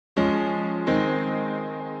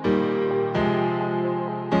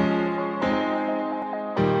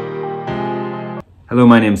Hello,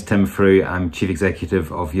 my name's Tim Frew. I'm Chief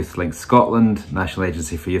Executive of YouthLink Scotland, National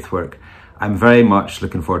Agency for Youth Work. I'm very much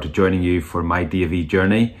looking forward to joining you for my DofE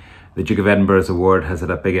journey. The Duke of Edinburgh's award has had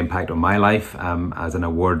a big impact on my life as an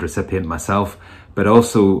award recipient myself, but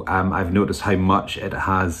also I've noticed how much it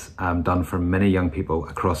has done for many young people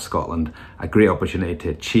across Scotland. A great opportunity to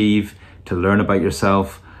achieve, to learn about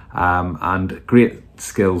yourself, and great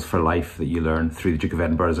skills for life that you learn through the Duke of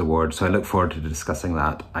Edinburgh's award. So I look forward to discussing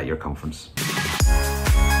that at your conference.